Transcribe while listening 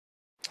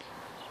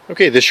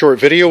Okay, this short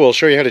video will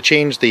show you how to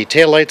change the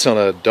taillights on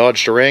a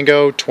Dodge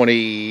Durango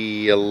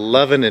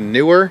 2011 and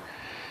newer.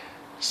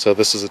 So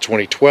this is a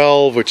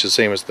 2012, which is the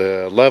same as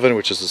the 11,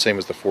 which is the same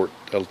as the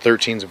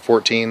 13s and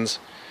 14s.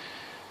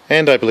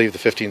 And I believe the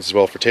 15s as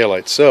well for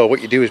taillights. So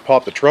what you do is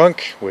pop the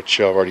trunk, which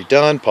I've already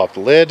done, pop the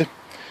lid.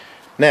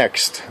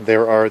 Next,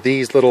 there are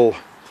these little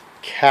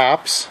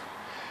caps,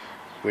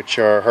 which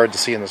are hard to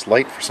see in this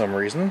light for some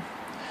reason.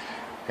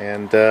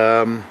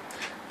 And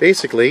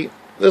basically,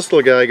 this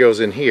little guy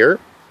goes in here.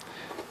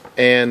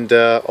 And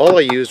all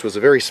I used was a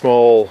very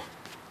small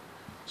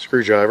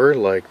screwdriver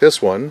like this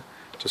one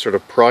to sort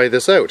of pry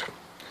this out.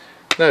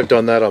 Now I've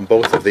done that on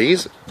both of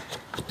these.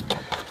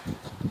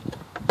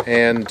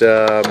 And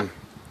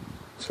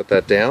set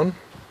that down.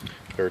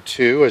 There are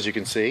two, as you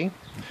can see.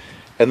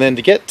 And then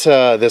to get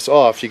this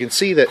off, you can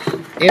see that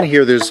in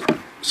here there's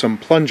some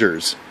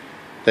plungers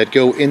that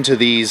go into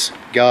these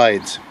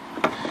guides.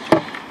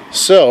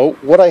 So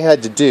what I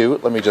had to do,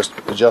 let me just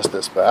adjust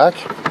this back,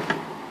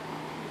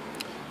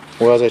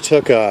 was I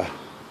took a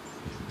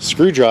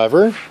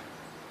screwdriver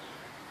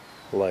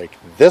like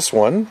this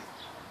one,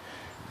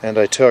 and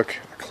I took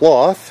a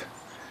cloth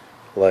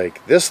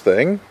like this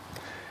thing,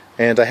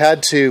 and I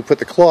had to put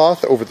the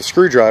cloth over the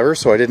screwdriver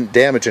so I didn't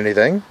damage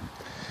anything,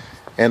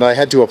 and I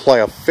had to apply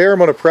a fair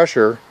amount of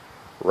pressure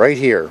right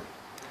here.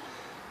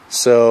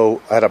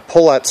 So I had to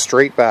pull that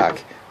straight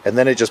back, and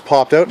then it just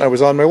popped out and I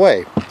was on my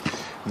way.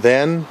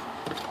 Then,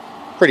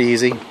 pretty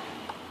easy,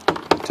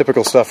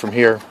 typical stuff from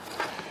here.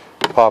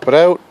 Pop it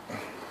out.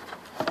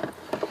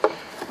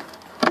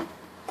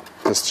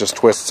 This just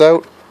twists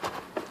out.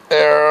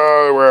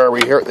 Where are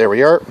we here? There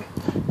we are.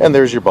 And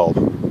there's your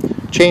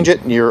bulb. Change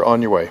it and you're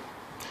on your way.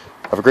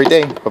 Have a great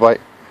day. Bye-bye.